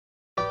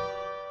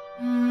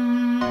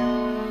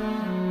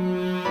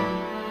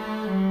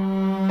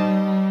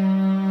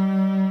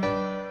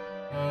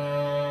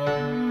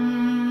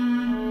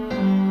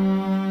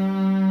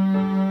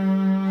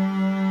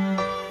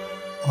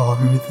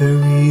the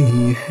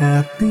really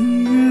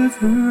happy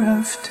ever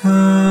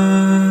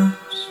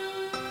afters.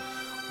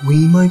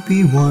 We might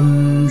be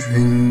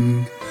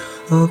wondering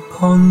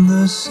upon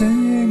the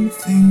same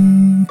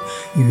thing.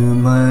 You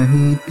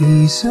might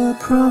be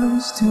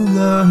surprised to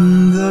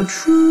learn the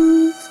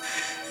truth.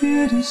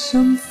 It is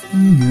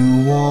something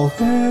you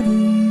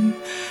already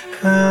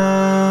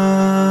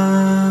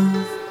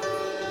have.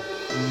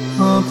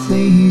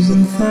 Please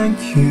and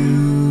thank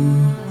you.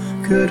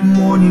 Good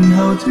morning,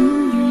 how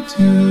do you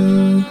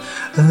do?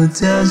 A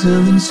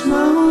dazzling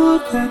smile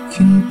that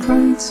can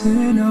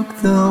brighten up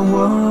the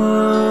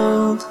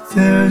world.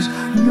 There's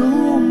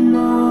no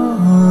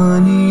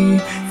money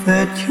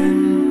that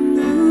can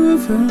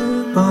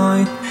never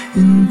buy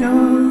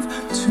enough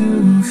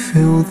to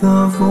fill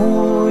the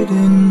void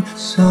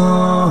inside.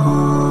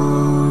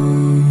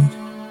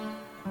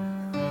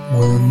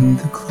 When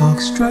the clock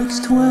strikes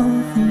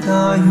 12 and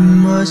I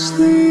am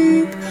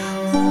asleep,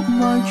 all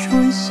my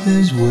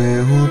choices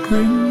will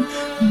bring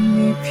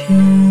me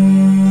peace.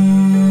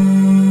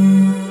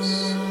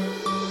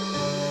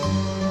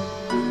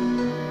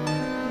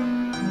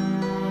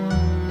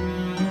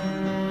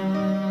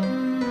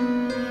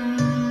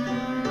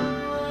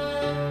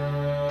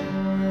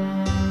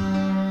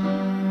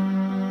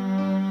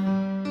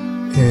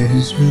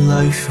 Is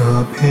life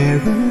a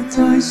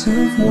paradise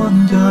of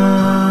wonder?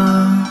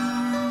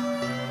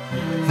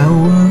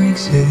 Our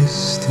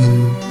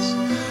existence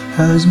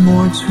has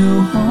more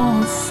to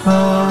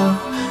offer.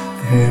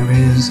 There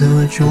is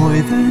a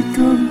joy that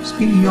goes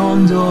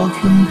beyond all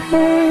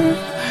compare,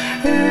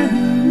 and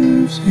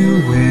leaves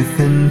you with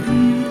a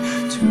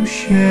need to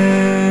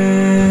share.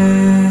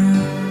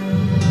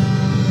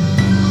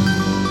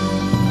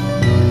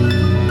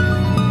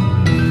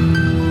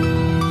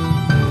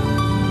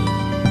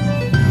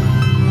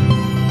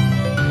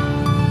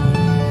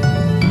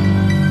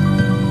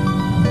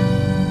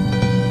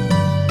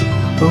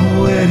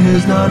 Oh, it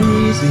is not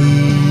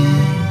easy,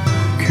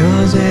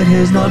 'cause it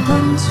is not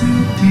meant to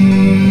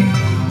be.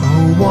 A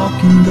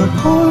walk in the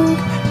park,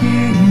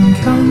 being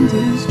kind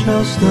is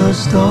just the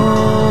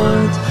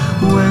start.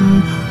 When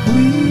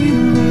we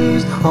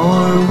lose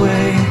our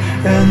way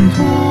and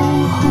all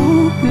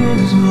hope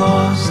is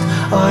lost,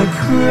 I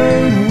pray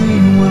we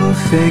will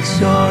fix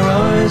our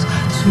eyes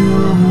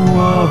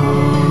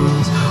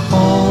towards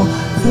all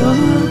the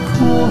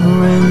poor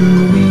and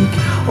weak,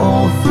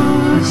 all the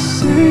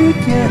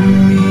sick and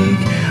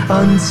meek,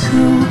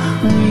 until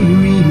we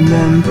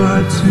remember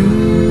to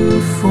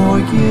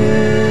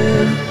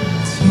forgive.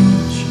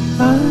 Teach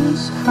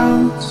us how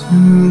to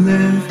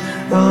live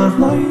a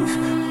life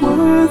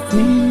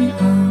worthy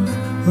of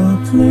a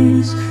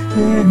place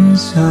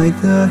inside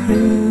the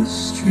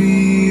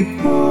history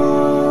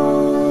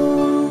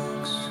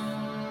books.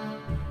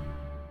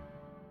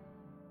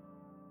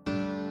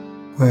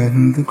 When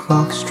the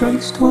clock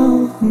strikes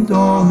 12 and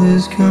all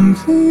is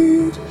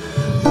complete,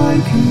 I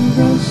can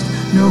rest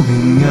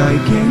knowing I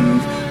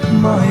gave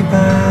my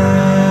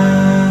best.